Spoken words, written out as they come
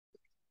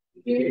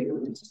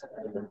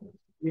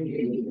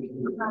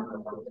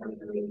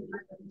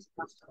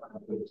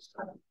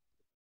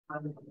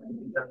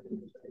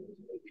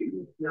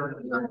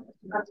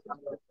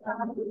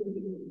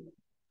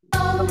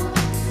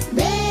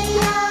They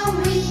are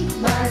weak,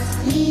 but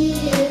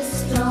He is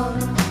strong.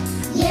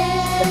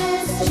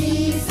 Yes,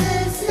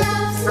 Jesus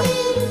loves me.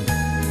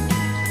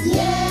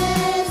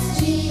 Yes,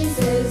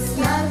 Jesus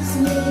loves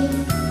me.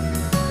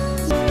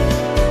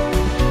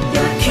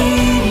 Your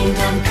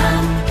kingdom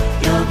come,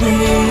 your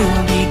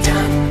will be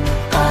done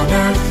on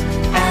earth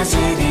as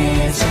it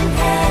is in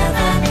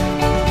heaven.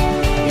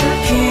 Your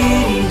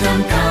kingdom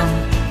come,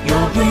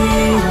 your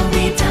will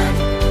be done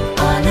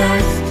on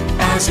earth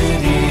as it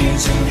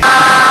is in heaven.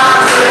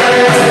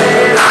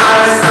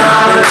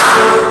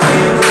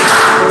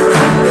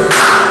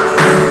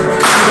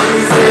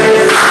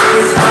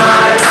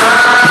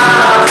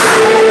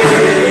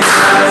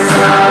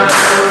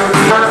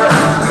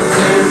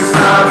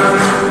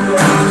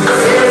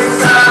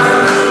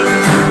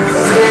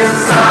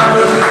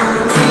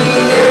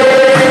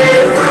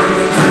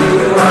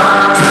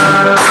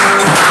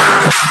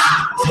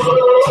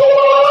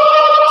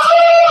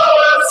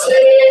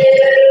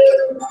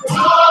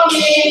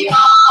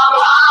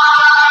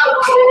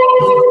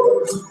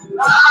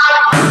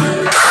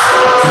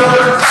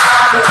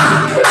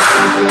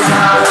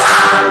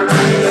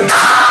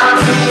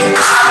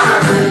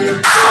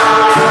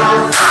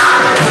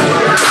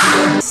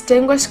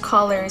 Distinguish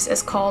colors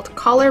is called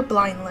color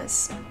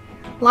blindness.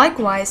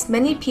 Likewise,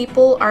 many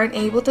people aren't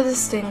able to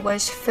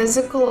distinguish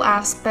physical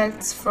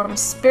aspects from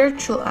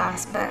spiritual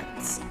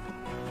aspects.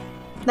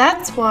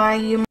 That's why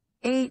you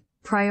 8.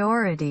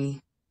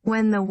 Priority.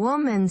 When the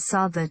woman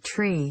saw the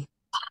tree,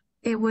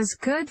 it was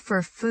good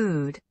for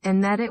food,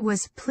 and that it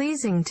was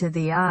pleasing to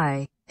the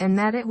eye, and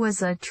that it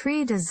was a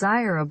tree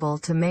desirable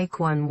to make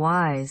one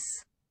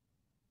wise.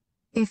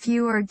 If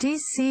you are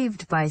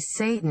deceived by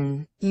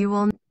Satan, you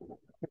will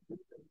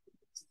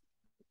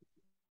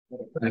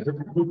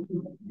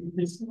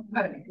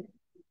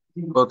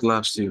God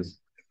loves you.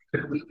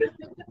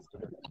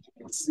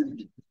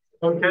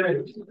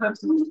 Okay.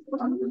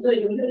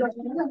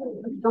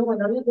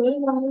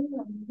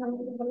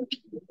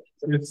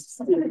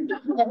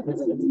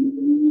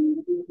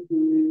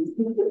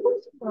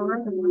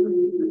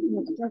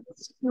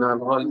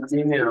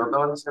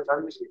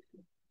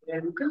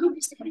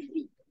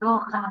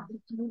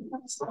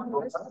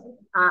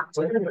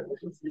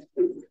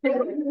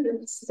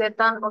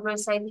 Satan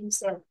oversight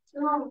himself.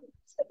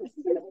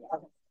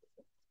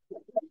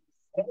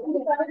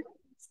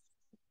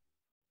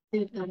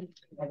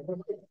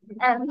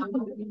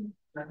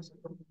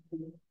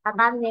 A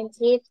man named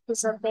Keith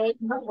disobeyed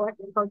the word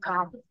of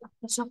God.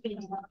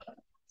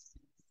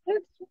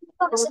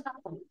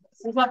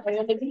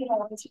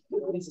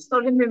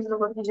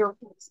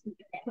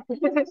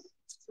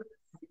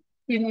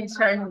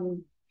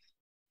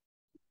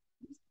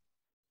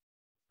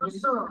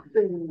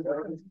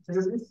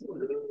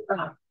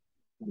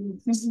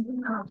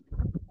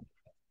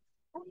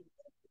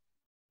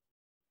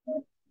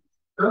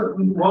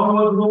 One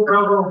was no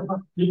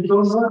problem. You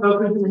don't know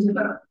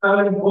the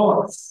telling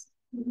words.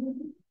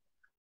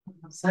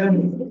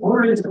 Same,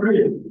 always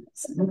free.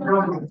 No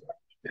problem.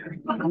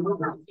 You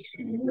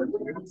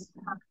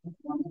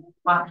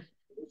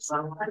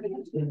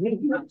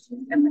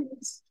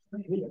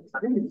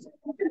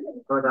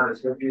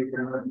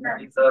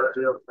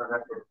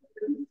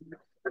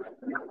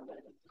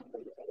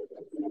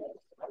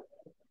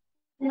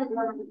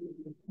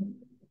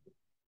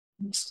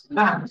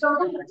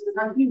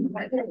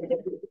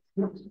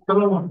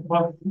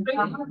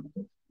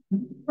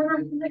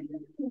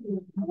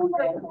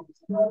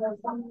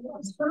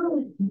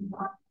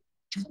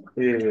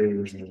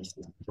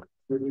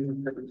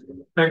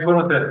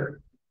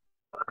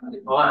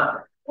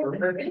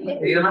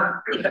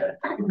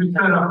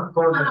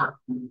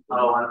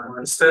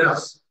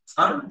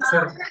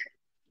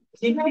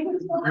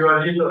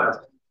are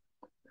legalized.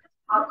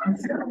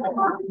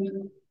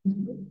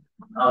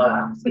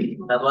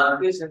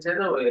 Vanuatu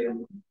sincero,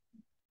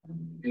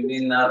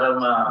 ini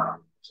narama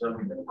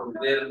sobre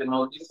de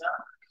mautisa,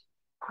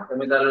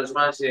 kami talos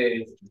mas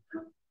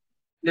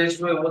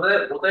después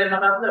botai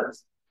nakadar,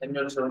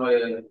 emir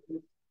sobre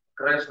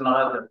crash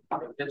nakadar,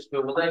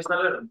 después botai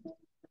installer,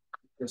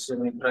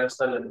 después crash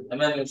installer,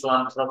 emir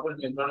suan trapul,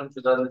 mi problem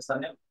sudah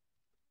understand.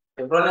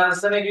 Everyone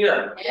understand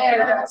clear?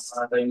 Yes.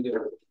 Thank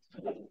you.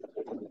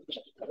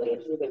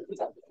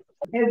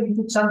 Here we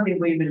took something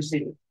we will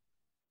see.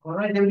 All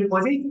right,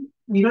 everybody,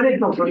 you don't need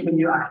to pray when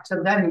you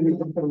accept that, you will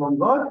come from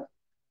God.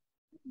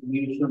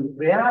 You should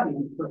pray,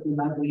 you should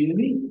not believe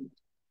me.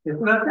 The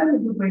first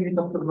time you bring it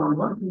up to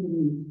God,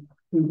 you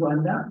go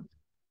under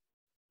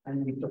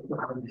and you talk to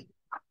God.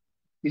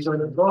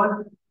 Because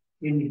God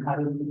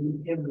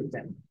inherently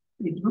everything.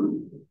 It's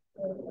true.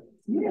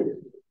 Yes.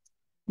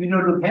 You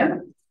know to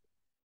help,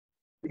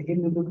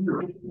 Him to do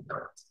it.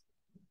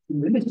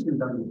 Ministry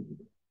done.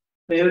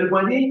 So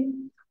everybody,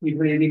 if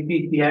we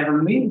repeat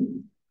behind me,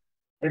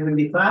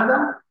 Heavenly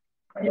Father,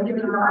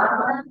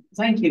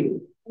 thank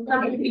you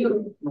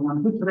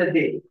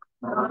Mengambil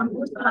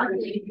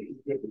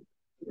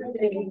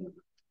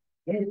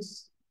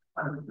Yes,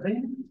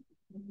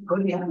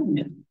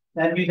 kelihatannya.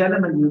 Dan di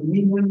dalam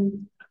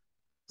minum,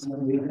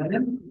 di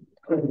dalam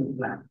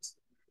plants.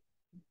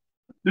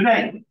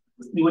 Today,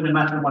 you would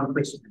imagine one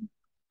question.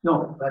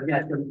 No, but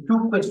yes, there are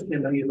two questions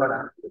that you got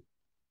asked.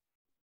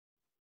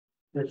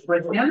 This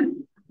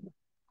question,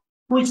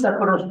 who is the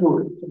first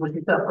school? Suppose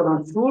it's the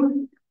first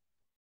school,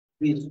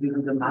 please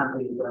give the matter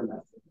you got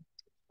asked.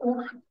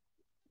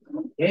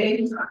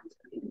 Okay.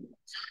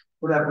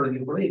 Pura por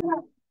ahí.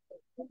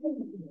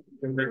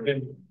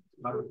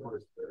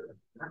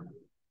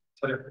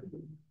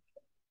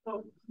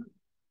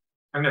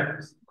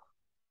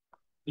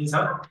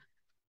 인사.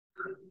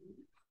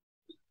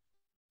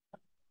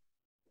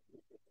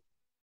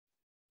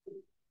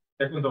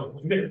 태권도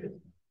준비.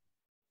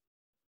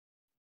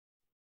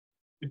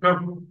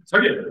 입금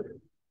서기.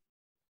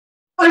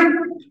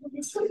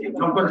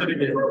 정권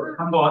드리기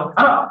한번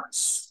하나,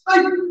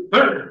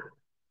 둘,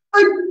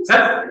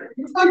 셋,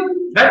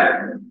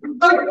 넷,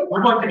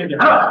 두 번 드리기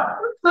하나,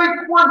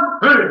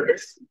 둘,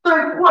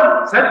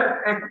 셋,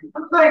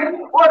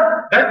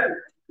 넷,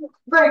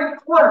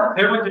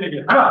 세 번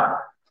드리기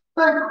하나,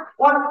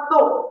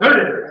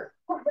 둘,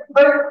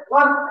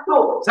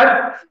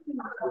 셋,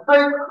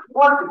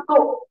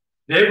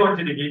 네 번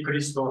드리기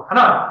그리스도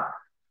하나,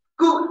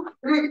 둘,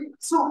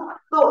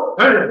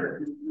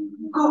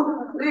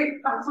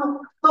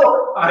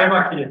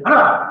 아래맞기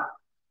하나,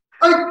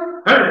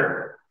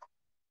 둘,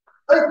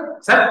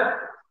 셋,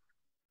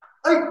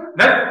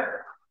 넷,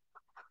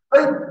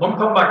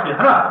 몸통 맞기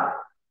하나,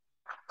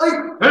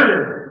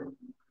 둘,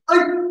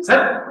 셋,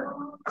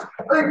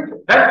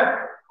 넷,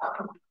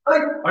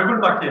 얼굴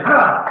맞기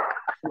하나,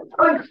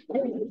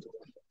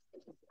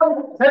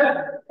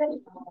 셋,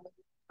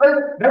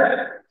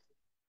 넷,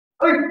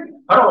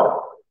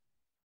 바로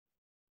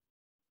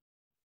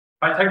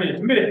발차기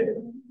준비,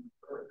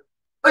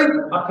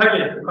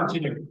 앞차기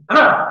컨티뉴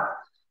하나,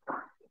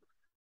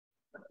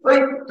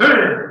 둘,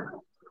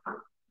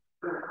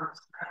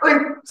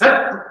 셋,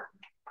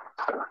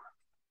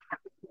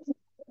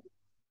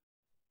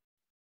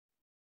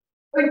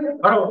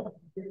 바로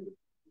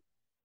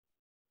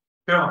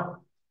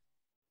병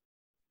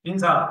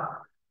인사